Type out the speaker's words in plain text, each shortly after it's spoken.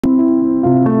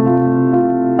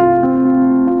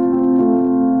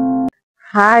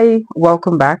Hi,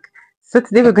 welcome back. So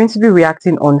today we're going to be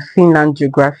reacting on Finland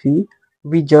geography,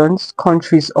 regions,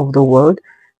 countries of the world.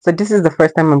 So this is the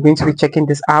first time I'm going to be checking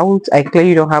this out. I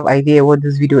clearly don't have idea what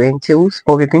this video entails,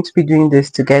 but we're going to be doing this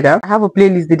together. I have a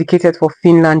playlist dedicated for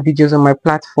Finland videos on my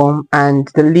platform, and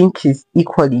the link is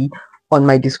equally on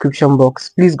my description box.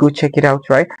 Please go check it out,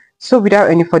 right? So without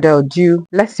any further ado,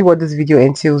 let's see what this video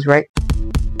entails, right?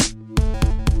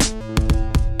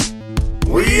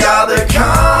 We are the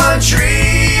country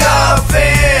of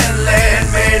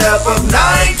Finland, made up of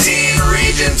 19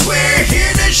 regions. We're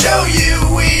here to show you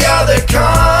we are the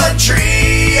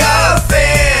country of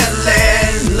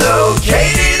Finland,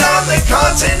 located on the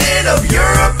continent of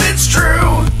Europe, it's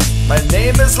true. My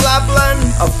name is Lapland,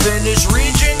 a Finnish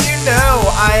region, you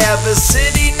know. I have a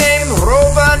city named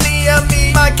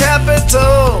Rovaniemi, my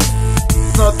capital.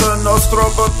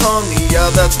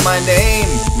 Nostrobotonia, that's my name.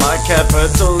 My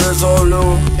capital is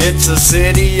Oulu, it's a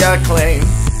city I claim.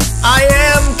 I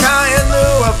am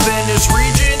Kajaani, a Finnish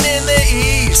region in the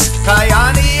east.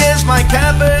 Kajaani is my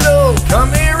capital,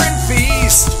 come here and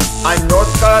feast. I'm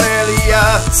North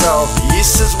Karelia,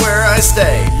 southeast is where I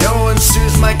stay.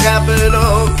 Joensuu's my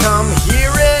capital, come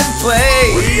here and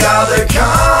play. We are the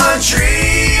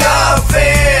country of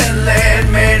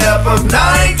Finland, made up of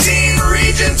 19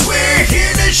 regions. We're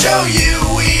here to show you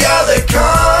we are the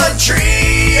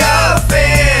country of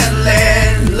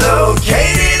Finland,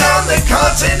 located on the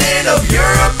continent of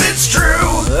Europe, it's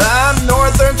true. I'm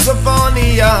Northern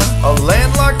Savonia, a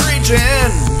landlocked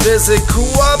region. Visit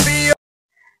Kuopio.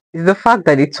 The fact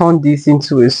that they turned this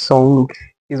into a song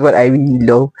is what I really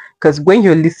love, because when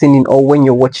you're listening or when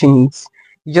you're watching it,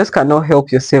 you just cannot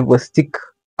help yourself but stick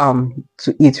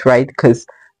to it, right? Because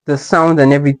the sound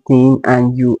and everything,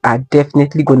 and you are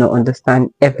definitely gonna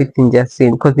understand everything they're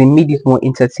saying, because they made it more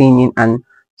entertaining and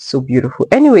so beautiful.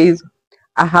 Anyways,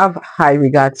 I have high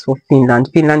regards for Finland.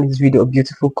 Finland is really a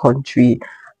beautiful country.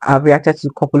 I've reacted to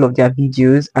a couple of their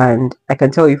videos, and I can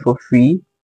tell you for free,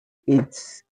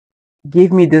 it's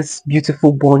gave me this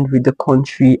beautiful bond with the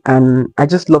country, and I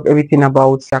just love everything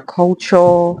about their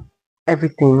culture,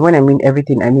 everything. When I mean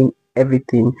everything, I mean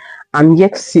everything. I'm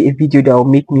yet to see a video that will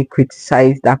make me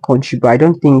criticize that country, but I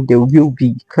don't think there will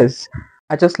be, because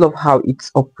I just love how it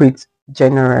operates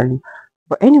generally.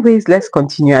 But anyways, let's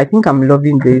continue. I think I'm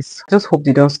loving this. Just hope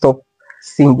they don't stop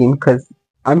singing, because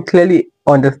I'm clearly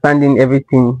understanding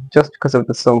everything just because of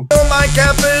the song. My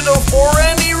capital for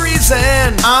any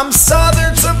reason. I'm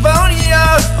Southern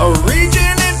Savonia, a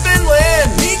region in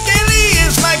Finland. Mikkeli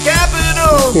is my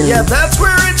capital. Yeah, that's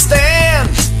where it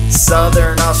stands.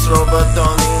 Southern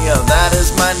Ostrobothnia, that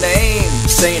is my name.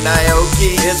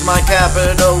 Seinäjoki is my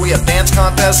capital. We have dance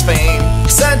contest fame.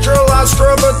 Central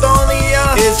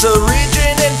Ostrobothnia is a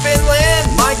region in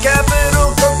Finland. My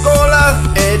capital,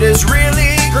 Kokkola, it is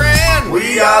really grand.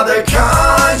 We are the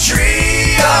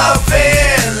country of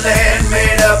Finland,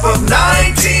 made up of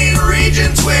 19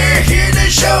 regions. We're here to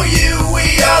show you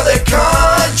we are the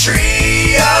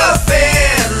country of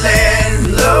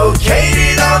Finland,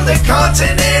 located on the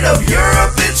continent of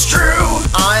Europe, it's true.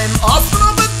 I'm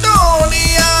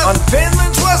Ostrobothnia, on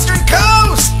Finland's western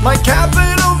coast. My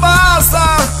capital,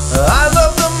 Vaasa, I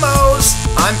love the most.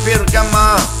 I'm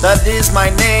Pirkanmaa, that is my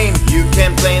name, you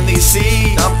can plainly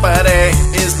see. Tampere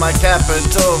is my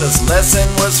capital, this lesson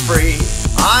was free.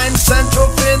 I'm Central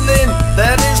Finland,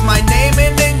 that is my name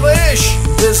in English.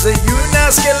 Visit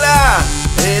Jyväskylä,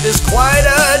 it is quite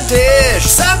a dish.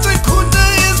 Santa Kuta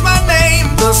is my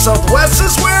name, the southwest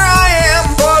is where I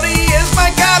am. Pori is my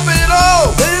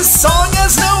capital, this song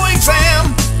has no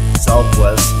exam.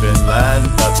 Southwest Finland,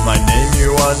 that's my name,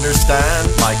 you understand.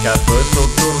 My capital,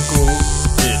 Turku,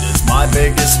 it is my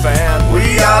biggest fan.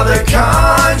 We are the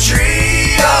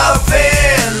country of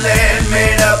Finland,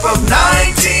 made up of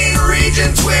 19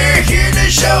 regions. We're here to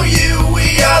show you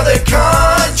we are the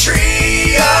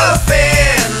country of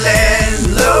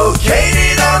Finland,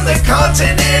 located on the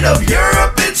continent of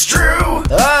Europe, it's true.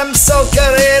 I'm South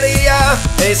Karelia,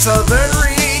 a southern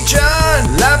region.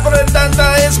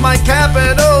 Lappeenranta is my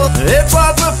capital, it's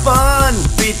lots of fun.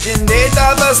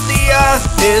 Tavastia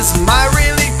is my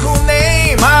really cool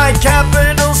name. My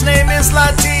capital's name is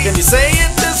Lati, can you say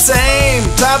it the same?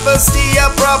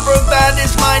 Tavastia proper, that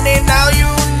is my name, now you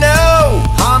know.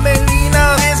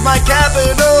 Hamelina is my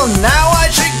capital, now I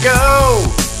should go.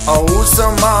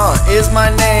 Ousama is my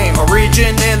name, a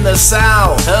region in the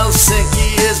south.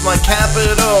 Helsinki is my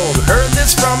capital, you heard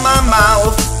this from my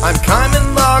mouth. I'm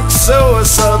Kymenlaakso, so a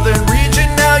southern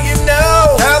region, now you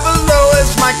know. Tavalo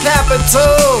is my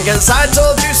capital, cause I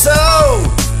told you so.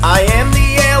 I am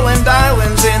the Åland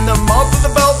Islands in the mouth of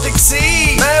the Baltic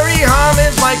Sea. Mariehamn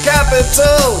is my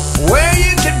capital, where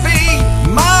you can be.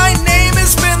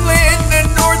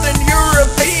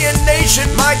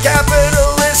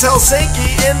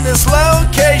 Helsinki in this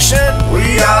location.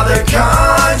 We are the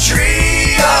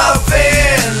country of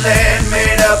Finland,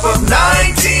 made up of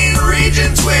 19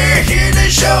 regions. We're here to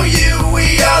show you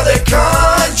we are the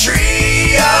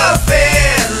country of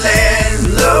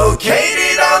Finland,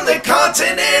 located on the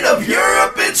continent of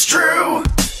Europe, it's true.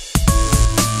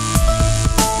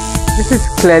 This is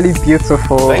clearly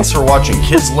beautiful. Thanks for watching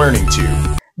Kids Learning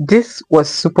Tube. This was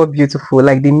super beautiful.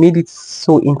 Like, they made it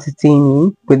so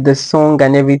entertaining with the song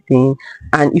and everything.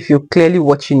 And if you're clearly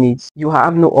watching it, you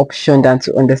have no option than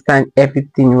to understand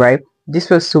everything, right?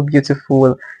 This was so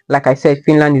beautiful. Like I said,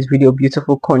 Finland is really a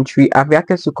beautiful country. I've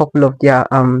reacted to a couple of their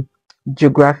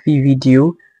geography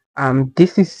video.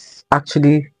 This is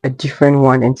actually a different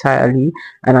one entirely,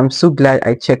 and I'm so glad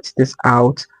I checked this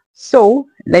out. So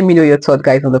let me know your thoughts,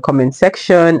 guys, on the comment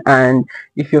section. And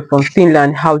if you're from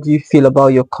Finland, how do you feel about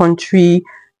your country?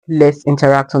 Let's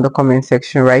interact on the comment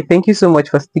section, right? Thank you so much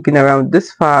for sticking around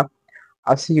this far.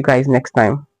 I'll see you guys next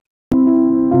time.